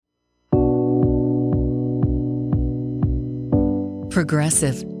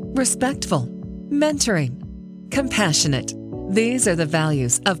progressive, respectful, mentoring, compassionate. These are the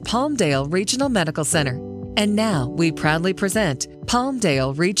values of Palmdale Regional Medical Center. And now we proudly present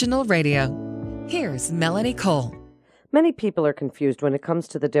Palmdale Regional Radio. Here's Melanie Cole. Many people are confused when it comes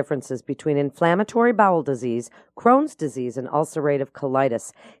to the differences between inflammatory bowel disease, Crohn's disease, and ulcerative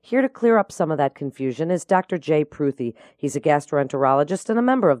colitis. Here to clear up some of that confusion is Dr. Jay Pruthi. He's a gastroenterologist and a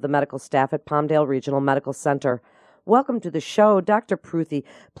member of the medical staff at Palmdale Regional Medical Center. Welcome to the show, Dr. Pruthi.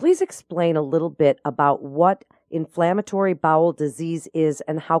 Please explain a little bit about what inflammatory bowel disease is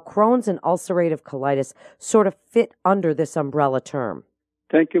and how Crohn's and ulcerative colitis sort of fit under this umbrella term.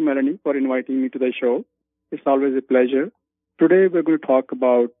 Thank you, Melanie, for inviting me to the show. It's always a pleasure. Today we're going to talk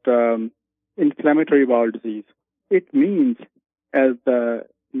about inflammatory bowel disease. It means, as the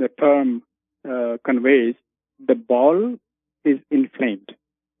term conveys, the bowel is inflamed.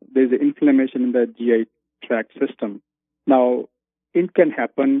 There's inflammation in the GI tract system. Now, it can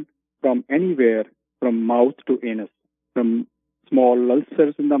happen from anywhere, from mouth to anus, from small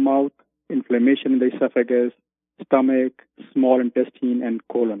ulcers in the mouth, inflammation in the esophagus, stomach, small intestine, and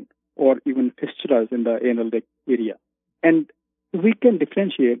colon, or even fistulas in the anal area. And we can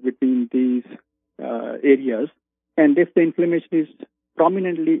differentiate between these areas. And if the inflammation is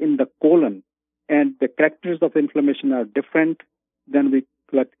prominently in the colon and the characters of inflammation are different, then we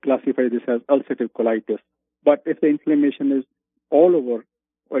classify this as ulcerative colitis. But if the inflammation is all over,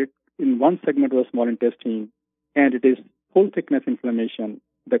 or in one segment of the small intestine, and it is full thickness inflammation,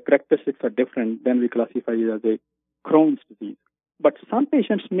 the characteristics are different, then we classify it as a Crohn's disease. But some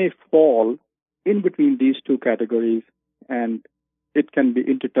patients may fall in between these two categories, and it can be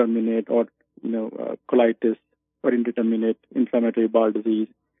indeterminate or colitis or indeterminate inflammatory bowel disease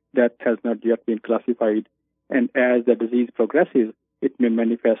that has not yet been classified. And as the disease progresses, it may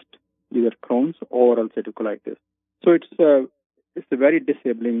manifest either Crohn's or ulcerative colitis. So it's a very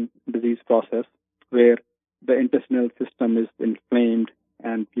disabling disease process where the intestinal system is inflamed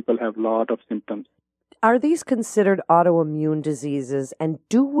and people have a lot of symptoms. Are these considered autoimmune diseases, and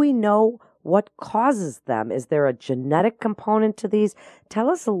do we know what causes them? Is there a genetic component to these? Tell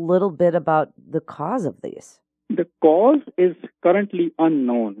us a little bit about the cause of these. The cause is currently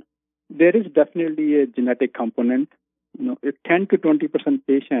unknown. There is definitely a genetic component. 10 to 20%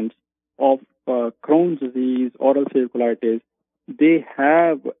 patients of Crohn's disease or ulcerative colitis, they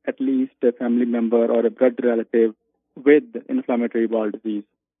have at least a family member or a blood relative with inflammatory bowel disease.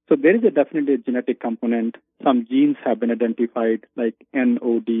 So there is definitely a genetic component. Some genes have been identified, like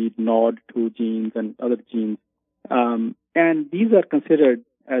NOD, NOD2 genes, and other genes. And these are considered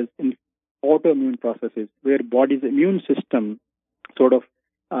as autoimmune processes where body's immune system sort of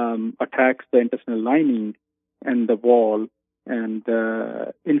attacks the intestinal lining and the wall, and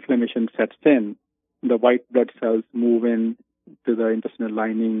inflammation sets in. The white blood cells move in to the intestinal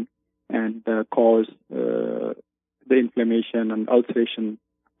lining and cause the inflammation and ulceration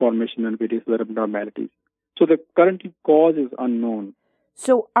formation and various other abnormalities. So the current cause is unknown.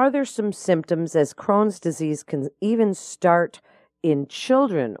 So are there some symptoms, as Crohn's disease can even start in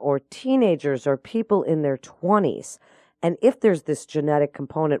children or teenagers or people in their 20s? And if there's this genetic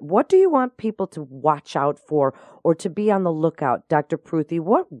component, what do you want people to watch out for or to be on the lookout? Dr. Pruthi,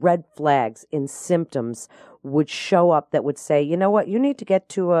 what red flags in symptoms would show up that would say, you know what, you need to get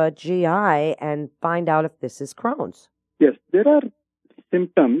to a GI and find out if this is Crohn's? Yes, there are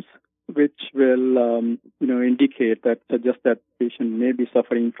symptoms which will indicate that suggest that patient may be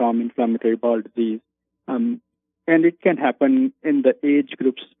suffering from inflammatory bowel disease. And it can happen in the age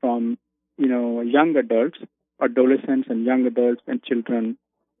groups from, young adults, adolescents and young adults and children,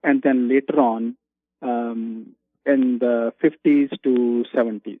 and then later on in the 50s to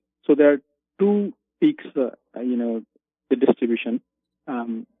 70s. So there are two peaks, the distribution.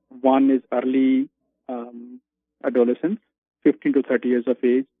 One is early adolescence, 15 to 30 years of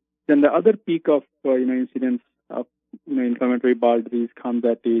age. Then the other peak of, incidence of, inflammatory bowel disease comes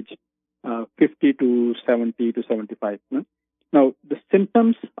at age 50 to 70 to 75. Now, the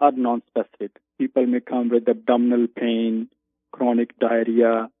symptoms are non-specific. People may come with abdominal pain, chronic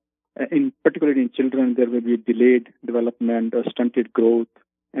diarrhea. Particularly in children, there will be delayed development or stunted growth,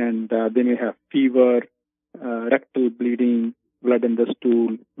 and they may have fever, rectal bleeding, blood in the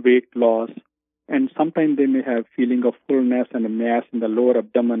stool, weight loss, and sometimes they may have feeling of fullness and a mass in the lower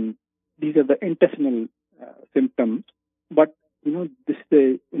abdomen. These are the intestinal symptoms. But, this is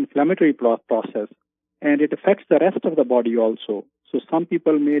an inflammatory process, and it affects the rest of the body also. So some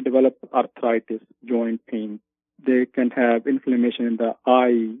people may develop arthritis, joint pain. They can have inflammation in the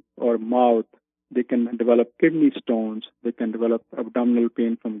eye or mouth. They can develop kidney stones. They can develop abdominal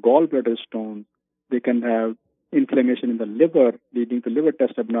pain from gallbladder stones. They can have inflammation in the liver, leading to liver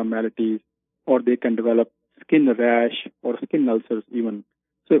test abnormalities, or they can develop skin rash or skin ulcers even.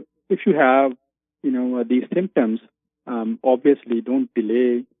 So if you have, these symptoms, obviously don't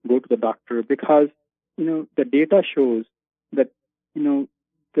delay, go to the doctor, because, the data shows that,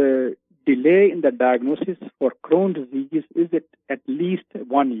 the delay in the diagnosis for Crohn's disease is at least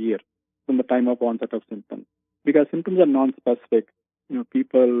 1 year from the time of onset of symptoms. Because symptoms are non-specific,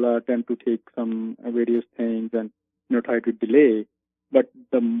 people tend to take some various things and, try to delay. But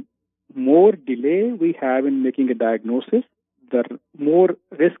the more delay we have in making a diagnosis, the more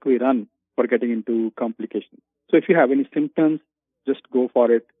risk we run for getting into complications. So if you have any symptoms, just go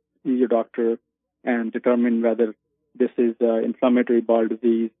for it, see your doctor, and determine whether this is inflammatory bowel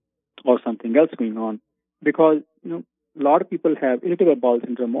disease or something else going on. Because, a lot of people have irritable bowel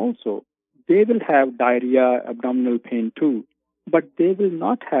syndrome also. They will have diarrhea, abdominal pain too, but they will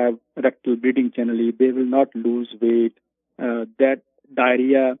not have rectal bleeding generally. They will not lose weight. That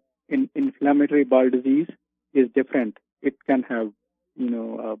diarrhea in inflammatory bowel disease is different. It can have,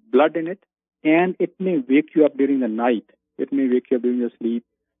 blood in it, and it may wake you up during the night. It may wake you up during your sleep,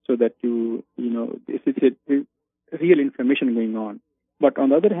 so that this is a real inflammation going on. But on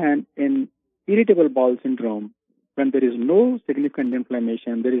the other hand, in irritable bowel syndrome, when there is no significant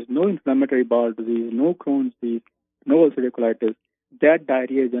inflammation, there is no inflammatory bowel disease, no Crohn's disease, no ulcerative colitis, that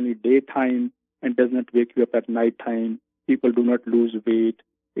diarrhea is only daytime and does not wake you up at nighttime. People do not lose weight.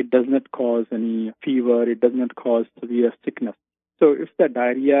 It does not cause any fever. It does not cause severe sickness. So if the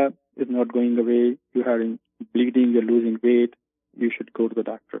diarrhea is not going away, you're having bleeding, you're losing weight, you should go to the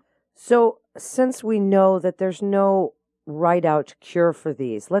doctor. So since we know that there's no right-out cure for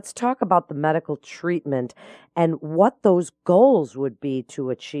these, let's talk about the medical treatment and what those goals would be to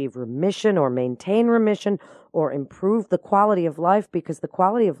achieve remission or maintain remission or improve the quality of life, because the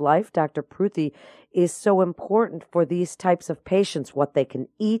quality of life, Dr. Pruthi, is so important for these types of patients, what they can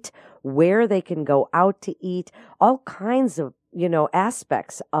eat, where they can go out to eat, all kinds of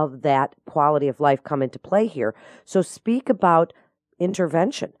aspects of that quality of life come into play here. So speak about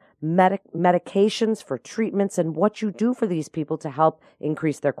intervention, medications for treatments, and what you do for these people to help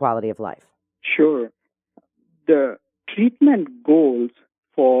increase their quality of life. Sure. The treatment goals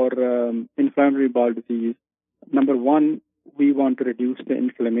for inflammatory bowel disease, number one, we want to reduce the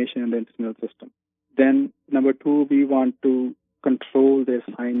inflammation in the intestinal system. Then, number two, we want to control their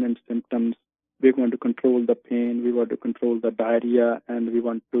signs and symptoms. We want to control the pain, we want to control the diarrhea, and we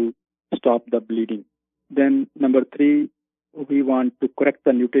want to stop the bleeding. Then, number three, we want to correct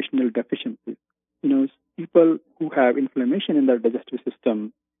the nutritional deficiencies. People who have inflammation in their digestive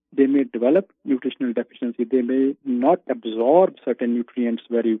system, they may develop nutritional deficiency. They may not absorb certain nutrients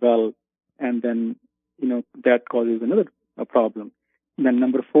very well, and then, that causes another problem. And then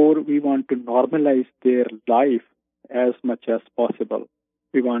number four, we want to normalize their life as much as possible.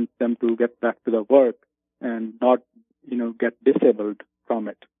 We want them to get back to the work and not, get disabled from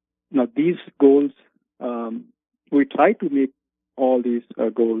it. Now, these goals, we try to make all these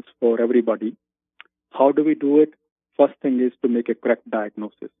goals for everybody. How do we do it? First thing is to make a correct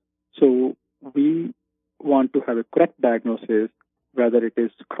diagnosis. So we want to have a correct diagnosis, whether it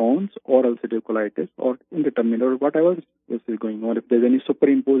is Crohn's or ulcerative colitis or indeterminate or whatever is going on, if there's any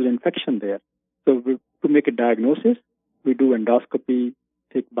superimposed infection there. So to make a diagnosis, we do endoscopy,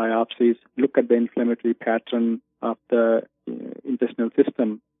 take biopsies, look at the inflammatory pattern of the intestinal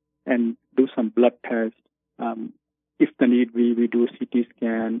system, and do some blood tests. If the need, we do CT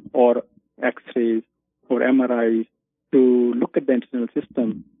scan or X-rays or MRIs to look at the intestinal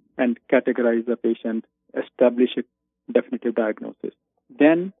system and categorize the patient, establish a definitive diagnosis.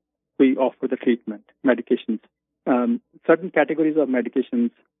 Then we offer the treatment, medications. Certain categories of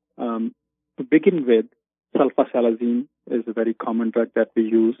medications, to begin with, sulfasalazine is a very common drug that we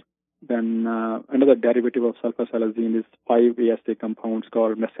use. Then another derivative of sulfasalazine is 5-ASA compounds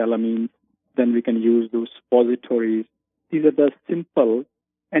called mesalamine. Then we can use those suppositories. These are the simple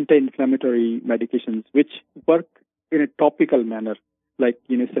anti-inflammatory medications which work in a topical manner. Like,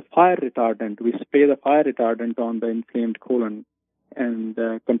 it's a fire retardant. We spray the fire retardant on the inflamed colon and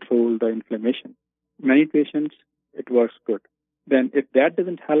control the inflammation. Many patients, it works good. Then if that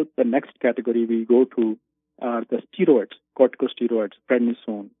doesn't help, the next category we go to are the steroids, corticosteroids,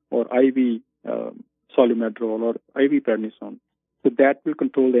 prednisone, or IV solumedrol or IV prednisone. So that will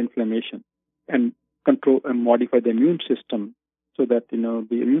control the inflammation and control and modify the immune system so that, the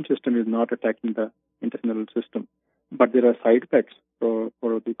immune system is not attacking the intestinal system. But there are side effects for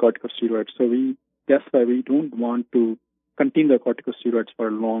the corticosteroids. So that's why we don't want to continue the corticosteroids for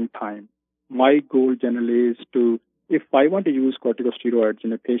a long time. My goal generally is if I want to use corticosteroids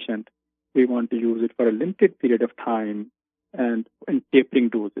in a patient, we want to use it for a limited period of time and in tapering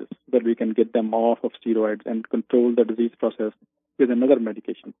doses so that we can get them off of steroids and control the disease process with another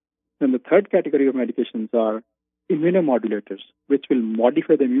medication. Then the third category of medications are immunomodulators, which will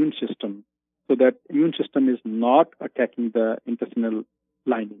modify the immune system so that immune system is not attacking the intestinal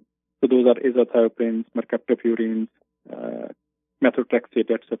lining. So those are azathioprines, mercaptopurines,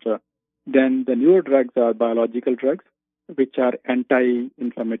 methotrexate, etc. Then the newer drugs are biological drugs, which are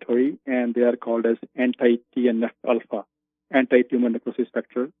anti-inflammatory, and they are called as anti-TNF-alpha, anti-tumor necrosis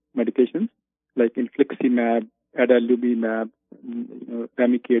factor medications, like infliximab, adalimumab,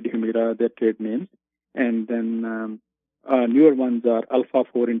 Remicade, Humira, their trade names. And then newer ones are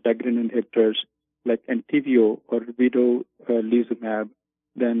alpha-4 integrin inhibitors, like Entyvio or vedolizumab.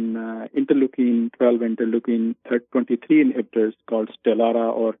 Then interleukin 12, interleukin 23 inhibitors called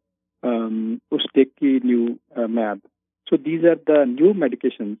Stelara or ustekinumab. So these are the new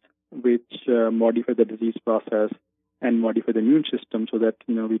medications which modify the disease process and modify the immune system so that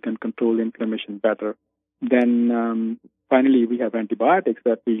we can control inflammation better. Then finally, we have antibiotics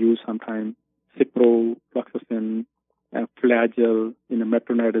that we use sometimes: ciprofloxacin, Flagyl,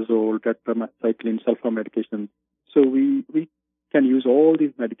 metronidazole, tetracycline, sulfa medications. So we can use all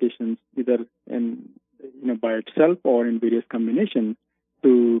these medications either in by itself or in various combinations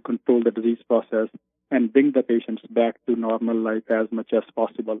to control the disease process and bring the patients back to normal life as much as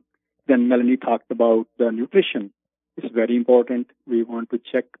possible. Then Melanie talked about the nutrition. It's very important. We want to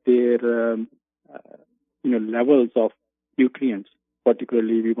check their levels of nutrients.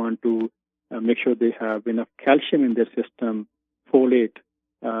 Particularly, we want to make sure they have enough calcium in their system, folate,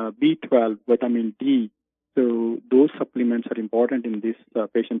 B12, vitamin D. So those supplements are important in this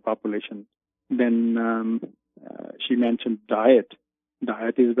patient population. Then she mentioned diet.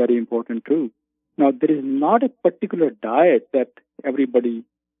 Diet is very important too. Now, there is not a particular diet that everybody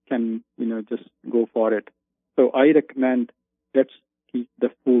can, just go for it. So I recommend let's keep the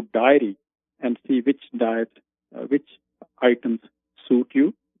food diary and see which diet, which items suit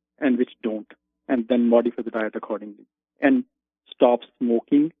you and which don't, and then modify the diet accordingly. And stop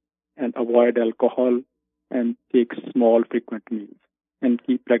smoking and avoid alcohol and take small, frequent meals and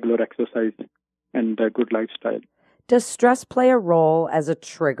keep regular exercise and a good lifestyle. Does stress play a role as a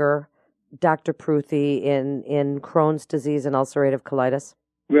trigger, Dr. Pruthi, in Crohn's disease and ulcerative colitis?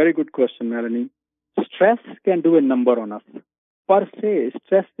 Very good question, Melanie. Stress can do a number on us. Per se,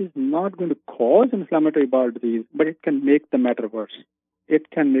 stress is not going to cause inflammatory bowel disease, but it can make the matter worse. It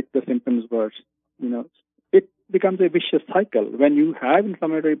can make the symptoms worse. It becomes a vicious cycle. When you have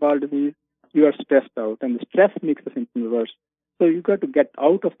inflammatory bowel disease, you are stressed out, and the stress makes the symptoms worse. So you got to get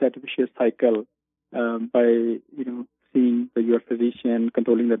out of that vicious cycle by seeing your physician,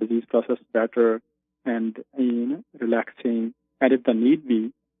 controlling the disease process better, and relaxing, and if the need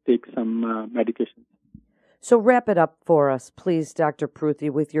be, take some medication. So wrap it up for us, please, Dr. Pruthi,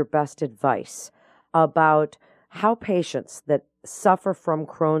 with your best advice about how patients that suffer from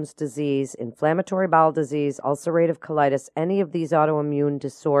Crohn's disease, inflammatory bowel disease, ulcerative colitis, any of these autoimmune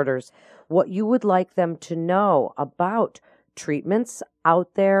disorders, what you would like them to know about treatments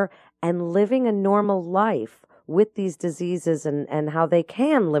out there and living a normal life with these diseases and how they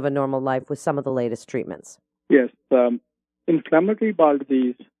can live a normal life with some of the latest treatments. Yes. Inflammatory bowel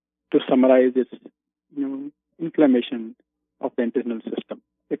disease, to summarize, is inflammation of the intestinal system.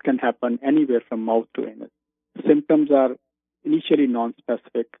 It can happen anywhere from mouth to anus. Symptoms are initially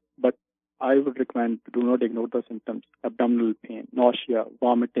non-specific, but I would recommend do not ignore the symptoms: abdominal pain, nausea,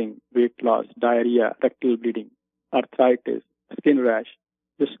 vomiting, weight loss, diarrhea, rectal bleeding, arthritis, skin rash.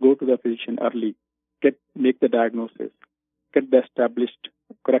 Just go to the physician early, make the diagnosis, get the established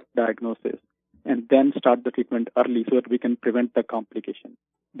correct diagnosis, and then start the treatment early so that we can prevent the complication.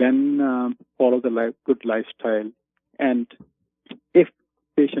 Then follow the good lifestyle. And if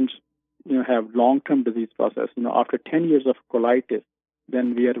patients have long-term disease process, after 10 years of colitis,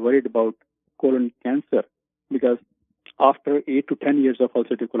 then we are worried about colon cancer, because after 8 to 10 years of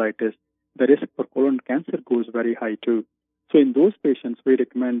ulcerative colitis, the risk for colon cancer goes very high too. So in those patients, we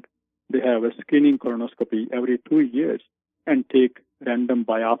recommend they have a screening colonoscopy every 2 years and take random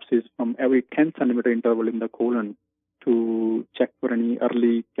biopsies from every 10 centimeter interval in the colon to check for any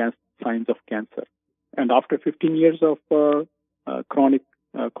early signs of cancer. And after 15 years of chronic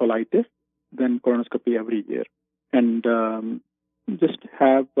colitis, then colonoscopy every year. And just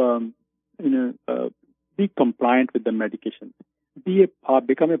have, be compliant with the medication.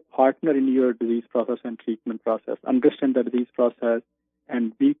 Become a partner in your disease process and treatment process. Understand the disease process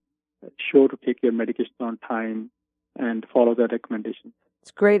and be sure to take your medication on time and follow the recommendations. It's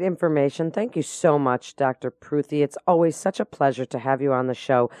great information. Thank you so much, Dr. Pruthi. It's always such a pleasure to have you on the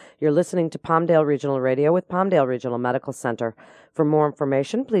show. You're listening to Palmdale Regional Radio with Palmdale Regional Medical Center. For more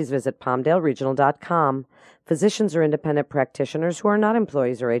information, please visit palmdaleregional.com. Physicians are independent practitioners who are not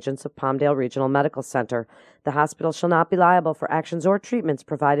employees or agents of Palmdale Regional Medical Center. The hospital shall not be liable for actions or treatments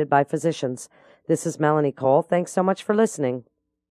provided by physicians. This is Melanie Cole. Thanks so much for listening.